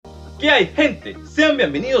¿Qué hay, gente? Sean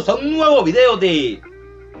bienvenidos a un nuevo video de...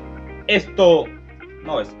 Esto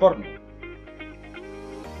no es porno.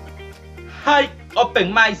 Hive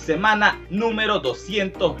Open Mic semana número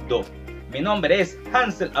 202. Mi nombre es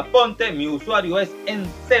Hansel Aponte, mi usuario es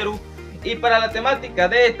Enceru. Y para la temática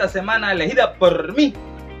de esta semana elegida por mí,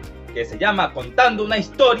 que se llama Contando una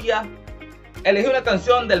historia, elegí una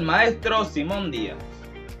canción del maestro Simón Díaz.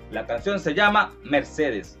 La canción se llama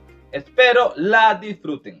Mercedes. Espero la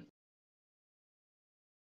disfruten.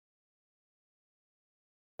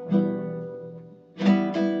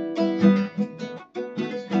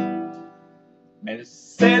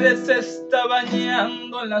 Mercedes se está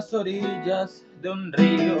bañando en las orillas de un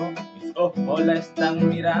río. Mis ojos la están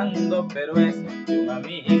mirando, pero es de un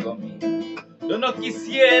amigo mío. Yo no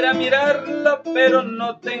quisiera mirarla, pero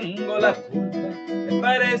no tengo la culpa. Me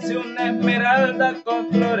parece una esmeralda con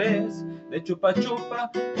flores de chupa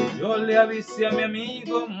chupa. Yo le avisé a mi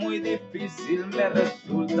amigo, muy difícil me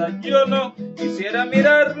resulta. Yo no quisiera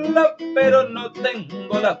mirarla, pero no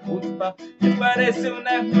tengo la culpa. Me parece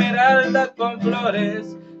una esmeralda con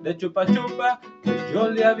flores de chupa chupa. Yo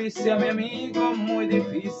le avisé a mi amigo, muy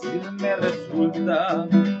difícil me resulta.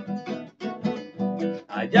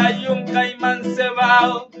 Allá hay un caimán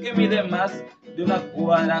cebado que mide más de una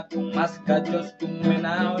cuadra, con más cachos que un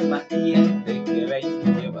venado y más dientes que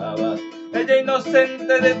 20 babas. Ella,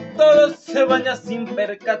 inocente de todo, se baña sin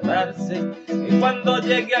percatarse, y cuando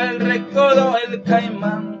llegue al recodo el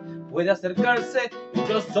caimán puede acercarse.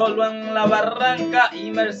 Yo solo en la barranca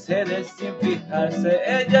y Mercedes sin fijarse.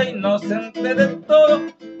 Ella, inocente de todo,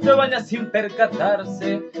 se baña sin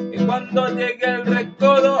percatarse, y cuando llegue al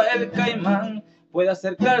recodo el caimán puede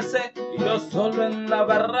acercarse, y yo solo en la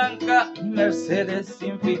barranca y Mercedes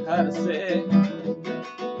sin fijarse.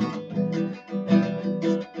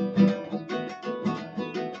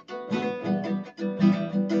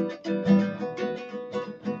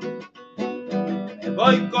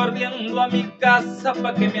 Voy corriendo a mi casa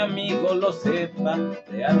pa' que mi amigo lo sepa.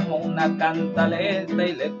 Le armo una cantaleta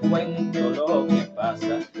y le cuento lo que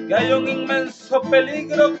pasa. Que hay un inmenso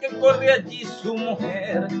peligro que corre allí su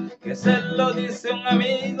mujer. Que se lo dice un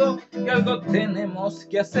amigo, que algo tenemos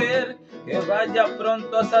que hacer. Que vaya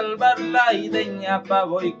pronto a salvarla y de ñapa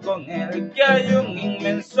voy con él. Que hay un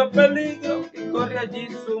inmenso peligro que corre allí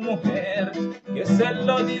su mujer. Que se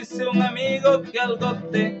lo dice un amigo, que algo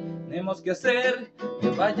tenemos que hacer, que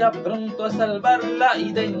vaya pronto a salvarla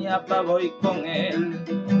y de ñapa voy con él.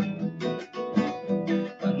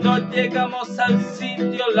 Cuando llegamos al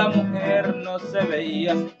sitio la mujer no se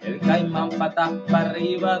veía, el caimán patas para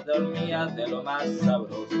arriba dormía de lo más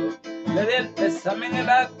sabroso. Le di el pésame en el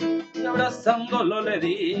acto y abrazándolo le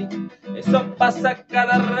di. Eso pasa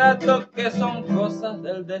cada rato, que son cosas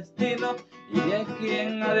del destino, y de aquí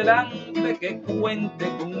en adelante que cuente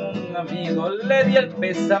con un amigo. Le di el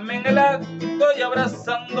pésame en el acto y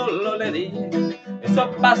abrazándolo le di.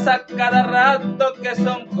 Eso pasa cada rato, que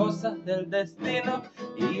son cosas del destino,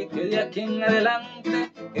 y que de aquí en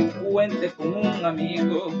adelante que cuente con un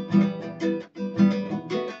amigo.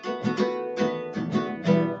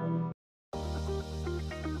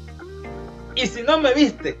 Y si no me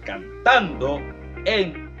viste cantando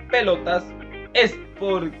en pelotas, es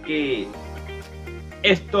porque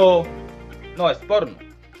esto no es porno.